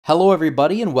Hello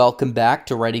everybody and welcome back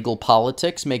to Red Eagle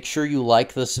Politics. Make sure you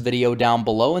like this video down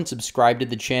below and subscribe to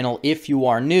the channel if you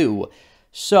are new.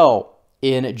 So,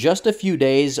 in just a few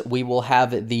days, we will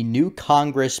have the new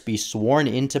Congress be sworn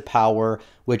into power,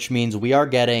 which means we are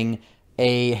getting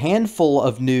a handful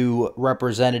of new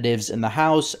representatives in the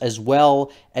House, as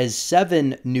well as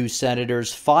 7 new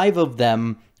senators. 5 of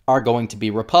them are going to be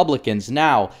Republicans.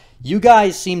 Now, you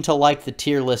guys seem to like the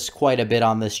tier lists quite a bit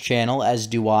on this channel, as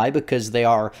do I, because they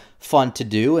are fun to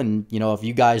do. And, you know, if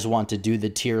you guys want to do the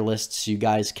tier lists, you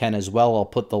guys can as well. I'll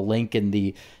put the link in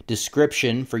the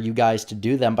description for you guys to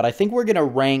do them. But I think we're going to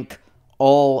rank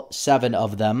all 7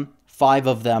 of them. 5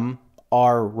 of them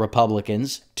are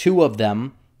Republicans. 2 of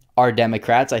them are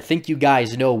Democrats. I think you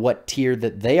guys know what tier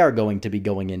that they are going to be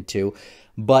going into.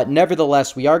 But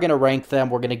nevertheless, we are going to rank them.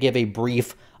 We're going to give a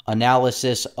brief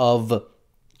analysis of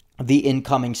the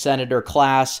incoming senator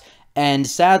class, and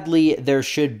sadly, there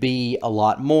should be a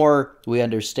lot more. We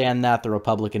understand that the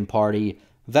Republican Party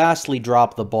vastly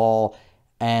dropped the ball,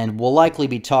 and we'll likely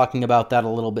be talking about that a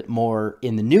little bit more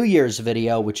in the New Year's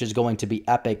video, which is going to be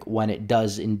epic when it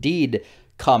does indeed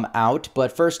come out.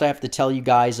 But first, I have to tell you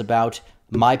guys about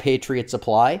My Patriot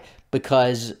Supply,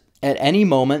 because at any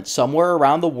moment, somewhere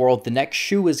around the world, the next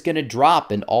shoe is going to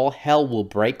drop and all hell will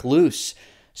break loose.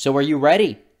 So are you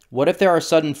ready? What if there are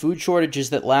sudden food shortages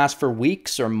that last for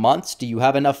weeks or months? Do you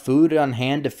have enough food on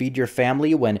hand to feed your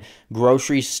family when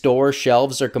grocery store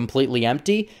shelves are completely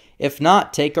empty? If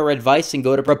not, take our advice and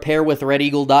go to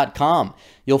preparewithredeagle.com.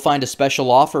 You'll find a special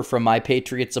offer from My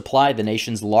Patriot Supply, the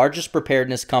nation's largest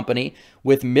preparedness company,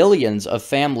 with millions of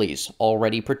families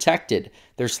already protected.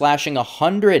 They're slashing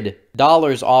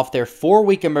 $100 off their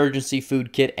 4-week emergency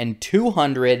food kit and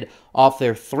 $200 off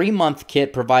their 3-month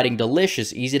kit, providing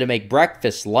delicious, easy-to-make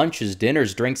breakfasts, lunches,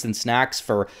 dinners, drinks, and snacks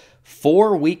for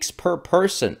 4 weeks per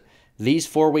person. These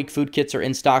 4-week food kits are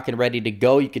in stock and ready to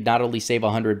go. You could not only save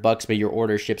 $100, but your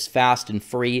order ships fast and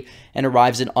free and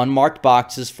arrives in unmarked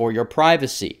boxes for your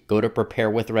privacy. Go to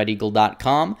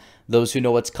preparewithredeagle.com. Those who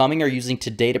know what's coming are using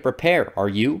today to prepare. Are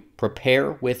you?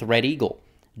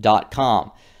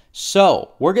 Preparewithredeagle.com.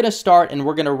 So, we're going to start and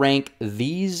we're going to rank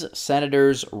these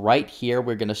senators right here.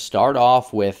 We're going to start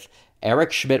off with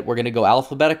Eric Schmidt. We're going to go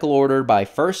alphabetical order by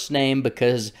first name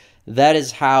because that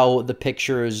is how the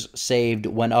picture is saved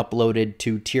when uploaded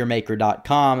to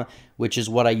tiermaker.com, which is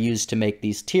what I use to make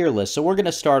these tier lists. So we're going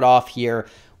to start off here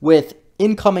with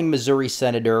incoming Missouri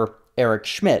Senator Eric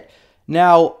Schmidt.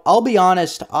 Now, I'll be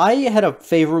honest, I had a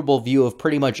favorable view of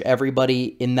pretty much everybody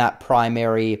in that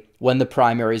primary when the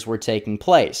primaries were taking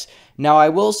place. Now, I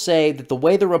will say that the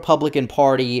way the Republican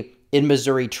Party in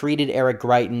Missouri treated Eric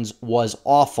Greitens was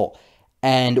awful.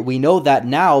 And we know that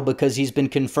now because he's been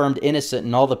confirmed innocent,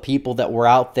 and all the people that were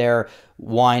out there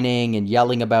whining and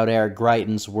yelling about Eric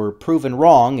Greitens were proven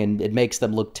wrong, and it makes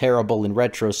them look terrible in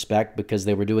retrospect because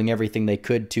they were doing everything they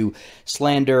could to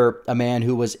slander a man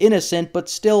who was innocent. But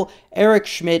still, Eric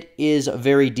Schmidt is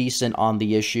very decent on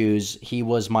the issues. He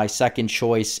was my second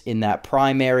choice in that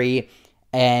primary,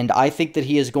 and I think that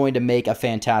he is going to make a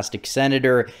fantastic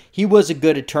senator. He was a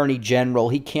good attorney general.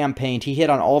 He campaigned. He hit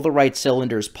on all the right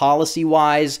cylinders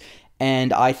policy-wise,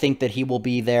 and I think that he will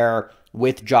be there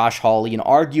with Josh Hawley and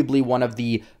arguably one of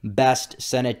the best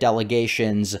Senate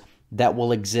delegations that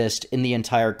will exist in the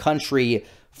entire country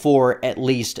for at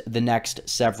least the next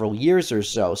several years or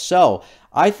so. So,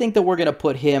 I think that we're going to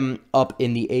put him up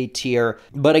in the A tier,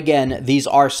 but again, these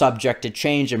are subject to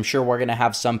change. I'm sure we're going to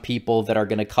have some people that are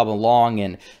going to come along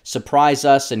and surprise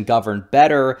us and govern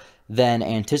better than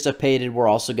anticipated. We're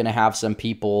also going to have some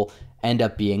people end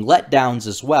up being letdowns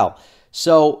as well.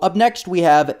 So up next, we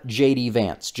have J.D.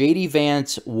 Vance. J.D.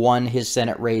 Vance won his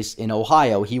Senate race in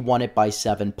Ohio. He won it by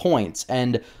 7 points.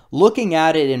 And looking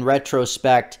at it in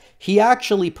retrospect, he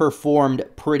actually performed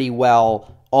pretty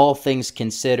well, all things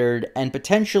considered, and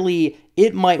potentially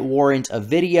it might warrant a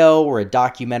video or a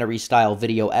documentary-style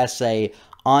video essay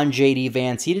on J.D.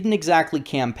 Vance. He didn't exactly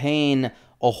campaign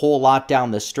a whole lot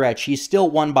down the stretch. He still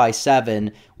won by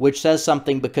 7, which says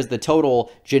something because the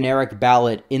total generic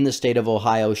ballot in the state of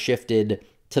Ohio shifted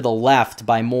to the left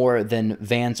by more than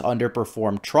Vance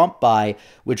underperformed Trump by,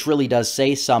 which really does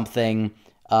say something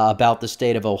about the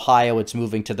state of Ohio. It's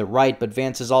moving to the right, but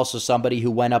Vance is also somebody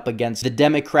who went up against the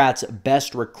Democrats'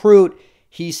 best recruit.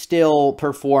 He still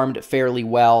performed fairly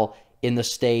well in the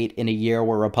state in a year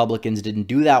where Republicans didn't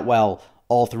do that well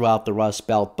all throughout the Rust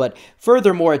Belt. But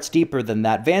furthermore, it's deeper than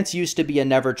that. Vance used to be a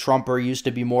never-Trumper, used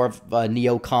to be more of a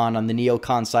neocon on the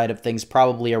neocon side of things,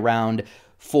 probably around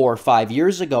 4 or 5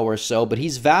 years ago or so, but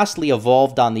he's vastly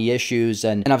evolved on the issues,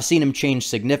 and I've seen him change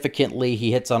significantly.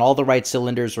 He hits on all the right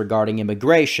cylinders regarding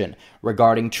immigration,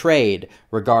 regarding trade,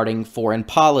 regarding foreign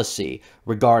policy,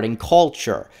 regarding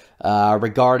culture,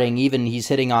 regarding even he's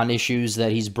hitting on issues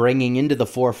that he's bringing into the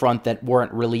forefront that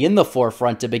weren't really in the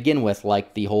forefront to begin with,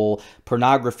 like the whole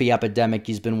pornography epidemic.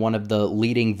 He's been one of the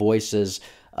leading voices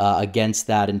against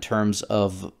that in terms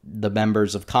of the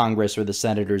members of Congress or the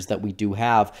senators that we do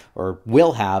have, or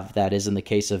will have, that is in the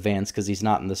case of Vance, because he's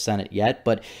not in the Senate yet.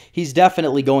 But he's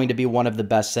definitely going to be one of the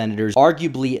best senators,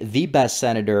 arguably the best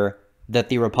senator that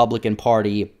the Republican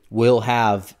Party will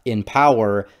have in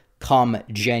power come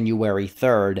January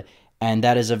 3rd. And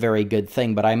that is a very good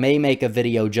thing. But I may make a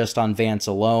video just on Vance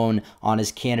alone, on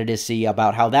his candidacy,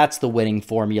 about how that's the winning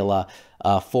formula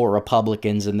for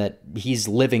Republicans, and that he's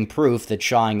living proof that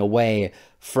shying away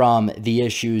from the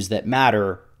issues that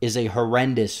matter is a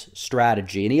horrendous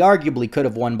strategy. And he arguably could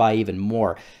have won by even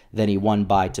more than he won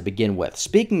by to begin with.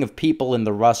 Speaking of people in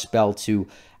the Rust Belt who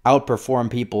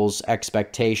outperform people's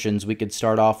expectations, we could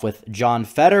start off with John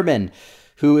Fetterman,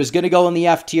 who is going to go in the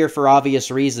F tier for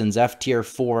obvious reasons. F tier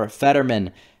for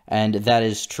Fetterman. And that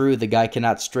is true. The guy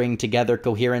cannot string together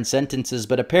coherent sentences,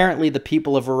 but apparently the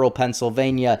people of rural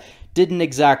Pennsylvania didn't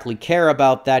exactly care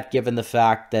about that, given the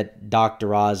fact that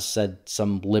Dr. Oz said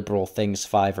some liberal things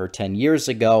 5 or 10 years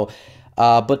ago.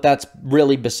 But that's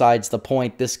really besides the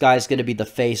point. This guy's going to be the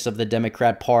face of the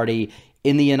Democrat Party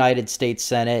in the United States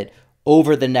Senate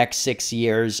over the next 6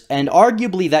 years, and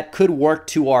arguably that could work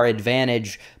to our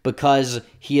advantage because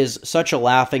he is such a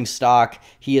laughingstock,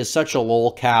 he is such a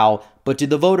lol cow. But do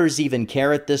the voters even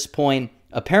care at this point?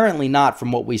 Apparently not,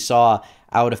 from what we saw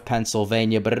out of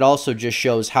Pennsylvania, but it also just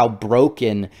shows how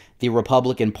broken the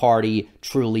Republican Party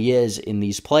truly is in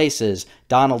these places.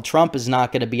 Donald Trump is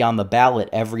not going to be on the ballot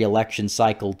every election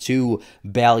cycle to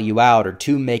bail you out or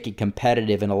to make it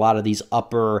competitive in a lot of these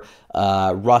upper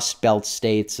Rust Belt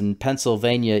states, and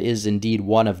Pennsylvania is indeed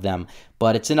one of them.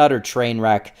 But it's an utter train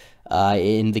wreck.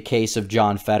 In the case of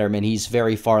John Fetterman, he's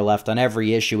very far left on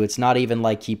every issue. It's not even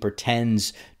like he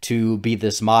pretends to be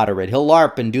this moderate. He'll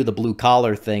LARP and do the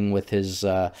blue-collar thing with his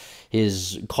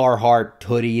Carhartt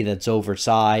hoodie that's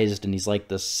oversized, and he's like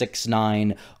the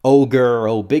 6'9" ogre.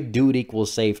 Oh, big dude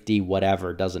equals safety,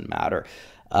 whatever, doesn't matter.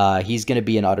 He's going to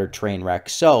be an utter train wreck.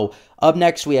 So, up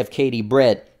next we have Katie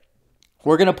Britt.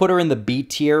 We're going to put her in the B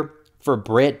tier for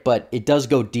Britt, but it does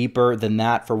go deeper than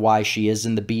that for why she is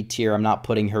in the B tier. I'm not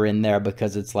putting her in there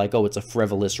because it's like, oh, it's a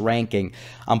frivolous ranking.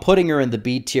 I'm putting her in the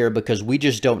B tier because we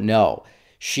just don't know.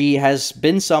 She has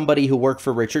been somebody who worked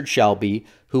for Richard Shelby,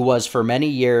 who was for many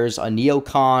years a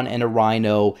neocon and a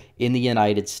rhino in the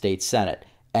United States Senate.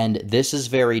 And this is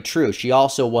very true. She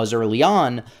also was early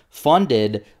on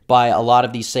funded by a lot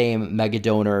of these same mega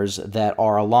donors that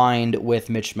are aligned with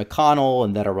Mitch McConnell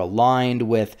and that are aligned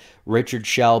with Richard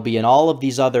Shelby and all of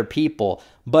these other people.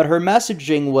 But her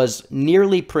messaging was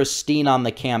nearly pristine on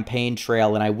the campaign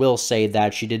trail, and I will say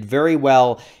that. She did very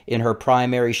well in her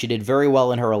primary. She did very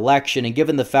well in her election, and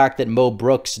given the fact that Mo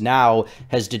Brooks now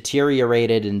has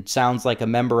deteriorated and sounds like a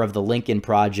member of the Lincoln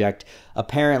Project,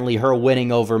 apparently her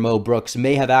winning over Mo Brooks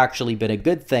may have actually been a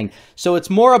good thing. So it's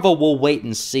more of a we'll wait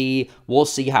and see. We'll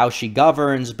see how she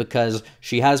governs, because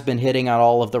she has been hitting on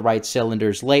all of the right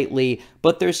cylinders lately,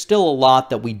 but there's still a lot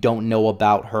that we don't know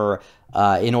about her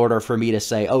in order for me to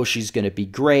say, oh, she's going to be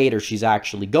great, or she's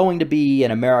actually going to be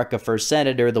an America First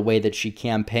Senator the way that she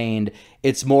campaigned.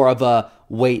 It's more of a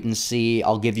wait and see,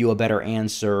 I'll give you a better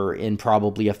answer in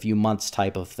probably a few months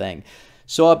type of thing.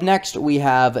 So up next, we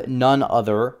have none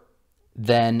other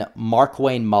than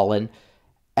Markwayne Mullin.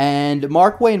 And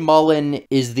Markwayne Mullin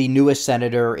is the newest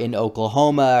senator in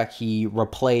Oklahoma. He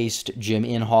replaced Jim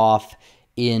Inhofe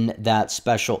in that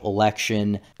special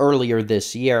election earlier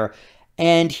this year.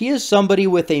 And he is somebody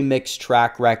with a mixed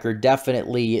track record,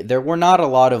 definitely. There were not a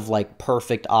lot of, like,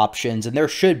 perfect options, and there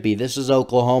should be. This is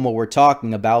Oklahoma we're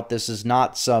talking about. This is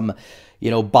not some,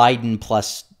 Biden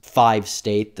 +5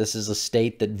 state. This is a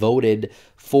state that voted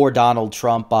for Donald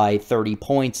Trump by 30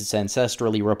 points. It's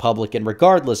ancestrally Republican,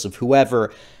 regardless of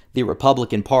whoever the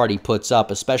Republican Party puts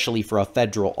up, especially for a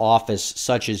federal office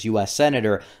such as U.S.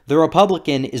 Senator. The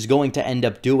Republican is going to end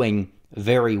up doing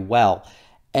very well.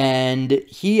 And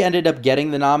he ended up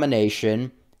getting the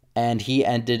nomination, and he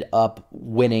ended up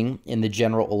winning in the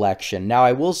general election. Now,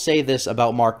 I will say this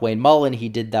about Markwayne Mullin. He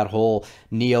did that whole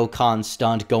neocon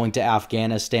stunt going to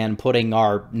Afghanistan, putting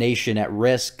our nation at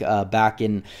risk back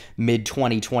in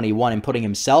mid-2021, and putting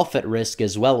himself at risk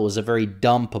as well. It was a very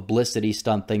dumb publicity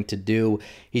stunt thing to do.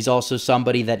 He's also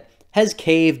somebody that has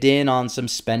caved in on some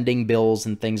spending bills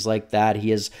and things like that. He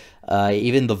has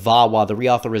even the VAWA, the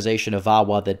reauthorization of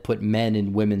VAWA that put men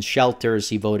in women's shelters.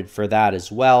 He voted for that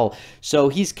as well. So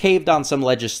he's caved on some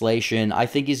legislation. I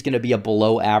think he's going to be a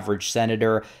below average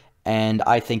senator, and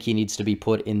I think he needs to be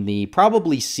put in the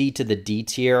probably C to the D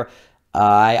tier.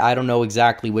 I don't know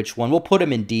exactly which one. We'll put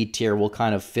him in D tier. We'll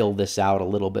kind of fill this out a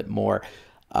little bit more.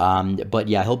 But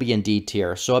yeah, he'll be in D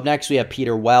tier. So up next we have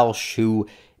Peter Welch, who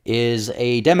is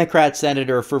a Democrat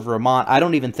senator for Vermont. I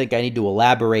don't even think I need to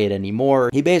elaborate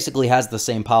anymore. He basically has the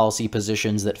same policy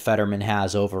positions that Fetterman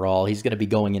has overall. He's going to be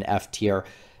going in F tier.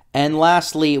 And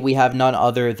lastly, we have none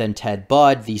other than Ted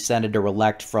Budd, the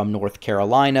senator-elect from North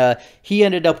Carolina. He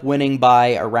ended up winning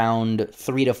by around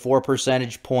 3 to 4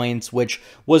 percentage points, which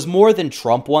was more than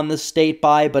Trump won the state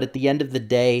by, but at the end of the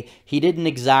day, he didn't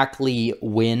exactly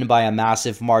win by a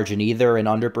massive margin either and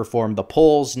underperformed the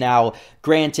polls. Now,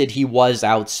 granted, he was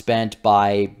outspent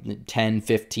by 10,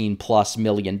 15 plus $1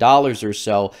 million or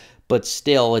so, but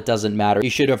still, it doesn't matter. He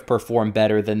should have performed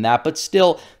better than that. But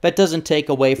still, that doesn't take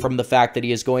away from the fact that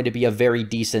he is going to be a very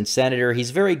decent senator.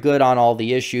 He's very good on all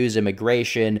the issues,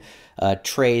 immigration,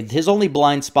 trade. His only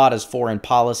blind spot is foreign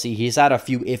policy. He's had a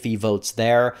few iffy votes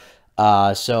there.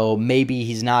 So maybe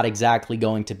he's not exactly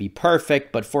going to be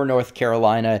perfect, but for North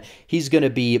Carolina, he's going to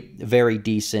be very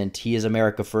decent. He is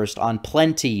America first on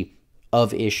plenty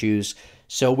of issues.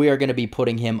 So we are going to be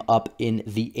putting him up in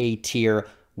the A tier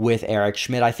with Eric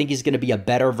Schmidt. I think he's going to be a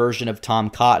better version of Tom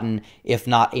Cotton, if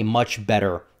not a much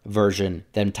better version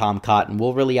than Tom Cotton.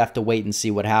 We'll really have to wait and see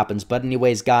what happens. But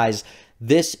anyways, guys,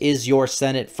 this is your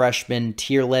Senate freshman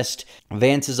tier list.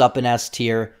 Vance is up in S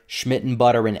tier, Schmidt and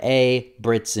Butter in A,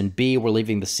 Britz in B. We're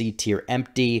leaving the C tier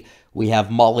empty. We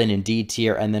have Mullen in D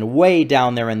tier, and then way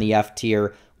down there in the F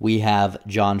tier, we have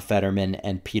John Fetterman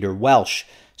and Peter Welch.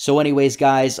 So anyways,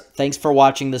 guys, thanks for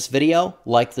watching this video.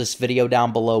 Like this video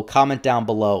down below, comment down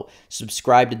below,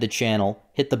 subscribe to the channel,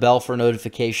 hit the bell for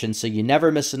notifications so you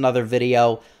never miss another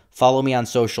video. Follow me on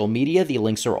social media. The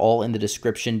links are all in the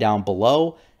description down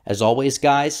below. As always,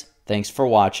 guys, thanks for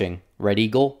watching. Red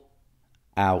Eagle,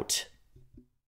 out.